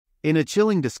In a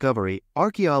chilling discovery,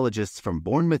 archaeologists from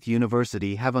Bournemouth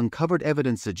University have uncovered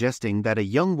evidence suggesting that a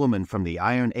young woman from the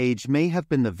Iron Age may have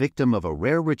been the victim of a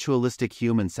rare ritualistic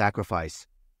human sacrifice.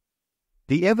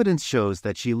 The evidence shows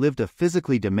that she lived a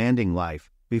physically demanding life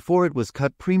before it was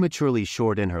cut prematurely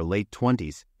short in her late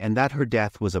 20s, and that her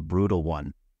death was a brutal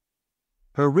one.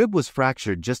 Her rib was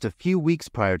fractured just a few weeks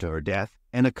prior to her death,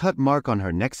 and a cut mark on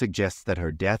her neck suggests that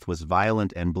her death was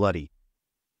violent and bloody.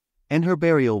 And her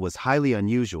burial was highly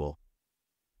unusual.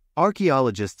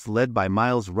 Archaeologists led by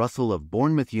Miles Russell of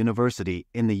Bournemouth University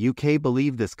in the UK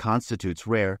believe this constitutes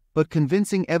rare but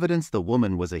convincing evidence the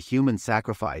woman was a human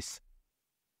sacrifice.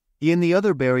 In the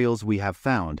other burials we have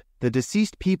found, the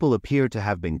deceased people appear to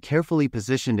have been carefully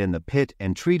positioned in the pit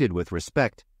and treated with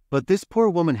respect, but this poor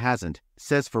woman hasn't,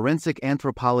 says forensic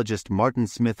anthropologist Martin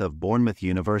Smith of Bournemouth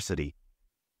University.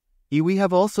 We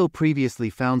have also previously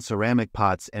found ceramic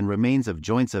pots and remains of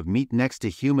joints of meat next to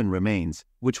human remains,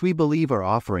 which we believe are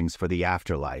offerings for the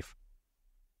afterlife.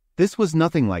 This was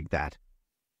nothing like that.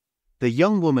 The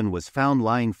young woman was found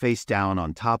lying face down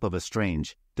on top of a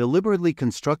strange, deliberately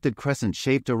constructed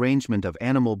crescent-shaped arrangement of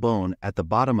animal bone at the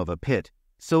bottom of a pit,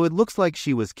 so it looks like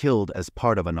she was killed as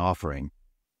part of an offering.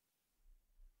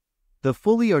 The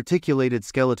fully articulated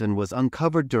skeleton was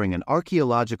uncovered during an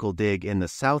archaeological dig in the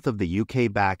south of the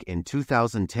UK back in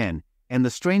 2010, and the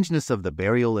strangeness of the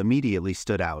burial immediately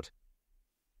stood out.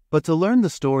 But to learn the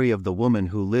story of the woman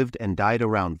who lived and died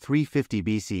around 350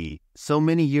 BCE, so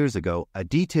many years ago, a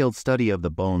detailed study of the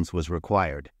bones was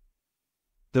required.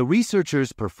 The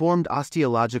researchers performed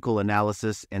osteological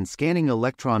analysis and scanning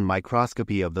electron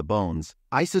microscopy of the bones,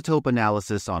 isotope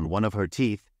analysis on one of her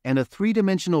teeth, and a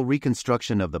three-dimensional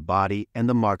reconstruction of the body and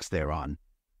the marks thereon.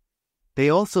 They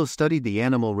also studied the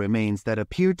animal remains that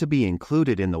appeared to be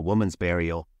included in the woman's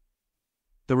burial.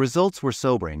 The results were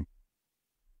sobering.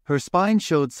 Her spine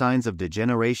showed signs of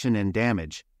degeneration and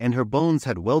damage, and her bones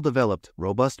had well-developed,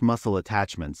 robust muscle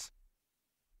attachments.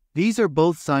 These are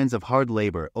both signs of hard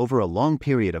labor over a long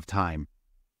period of time.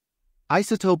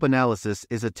 Isotope analysis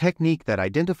is a technique that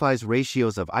identifies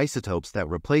ratios of isotopes that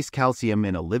replace calcium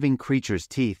in a living creature's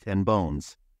teeth and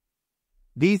bones.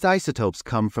 These isotopes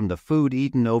come from the food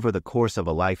eaten over the course of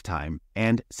a lifetime,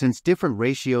 and, since different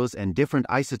ratios and different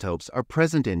isotopes are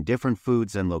present in different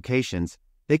foods and locations,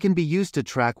 they can be used to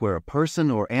track where a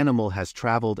person or animal has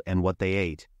traveled and what they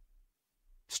ate.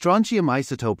 Strontium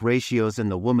isotope ratios in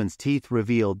the woman's teeth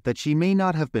revealed that she may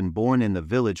not have been born in the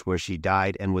village where she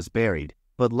died and was buried,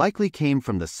 but likely came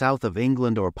from the south of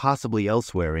England or possibly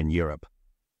elsewhere in Europe.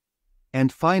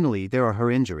 And finally, there are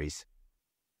her injuries.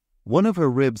 One of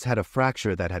her ribs had a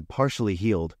fracture that had partially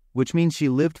healed, which means she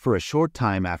lived for a short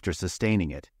time after sustaining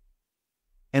it.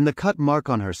 And the cut mark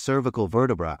on her cervical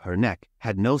vertebra, her neck,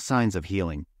 had no signs of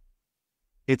healing.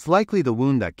 It's likely the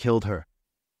wound that killed her.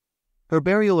 Her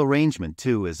burial arrangement,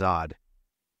 too, is odd.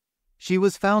 She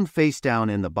was found face down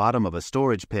in the bottom of a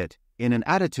storage pit, in an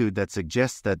attitude that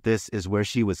suggests that this is where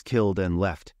she was killed and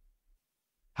left.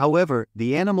 However,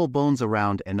 the animal bones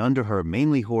around and under her,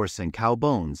 mainly horse and cow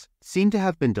bones, seem to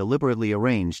have been deliberately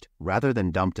arranged rather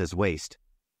than dumped as waste.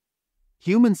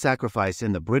 Human sacrifice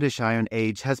in the British Iron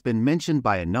Age has been mentioned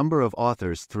by a number of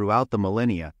authors throughout the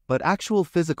millennia, but actual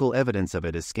physical evidence of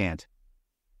it is scant.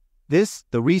 This,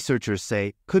 the researchers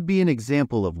say, could be an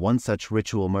example of one such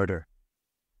ritual murder.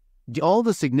 All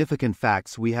the significant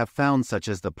facts we have found, such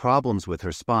as the problems with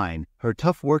her spine, her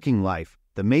tough working life,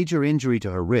 the major injury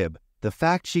to her rib, the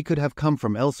fact she could have come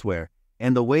from elsewhere,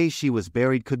 and the way she was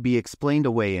buried could be explained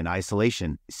away in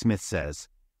isolation, Smith says.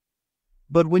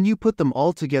 But when you put them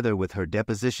all together with her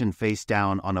deposition face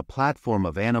down on a platform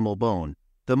of animal bone,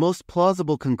 the most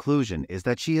plausible conclusion is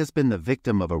that she has been the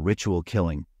victim of a ritual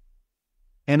killing.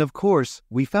 And of course,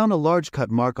 we found a large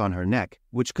cut mark on her neck,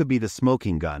 which could be the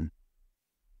smoking gun.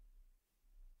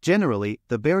 Generally,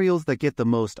 the burials that get the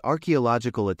most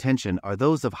archaeological attention are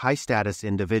those of high-status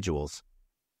individuals.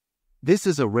 This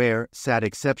is a rare, sad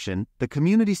exception, the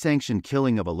community-sanctioned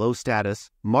killing of a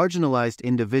low-status, marginalized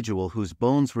individual whose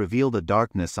bones reveal the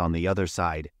darkness on the other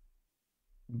side.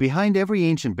 Behind every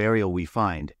ancient burial we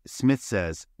find, Smith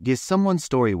says, is someone's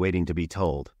story waiting to be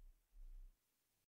told.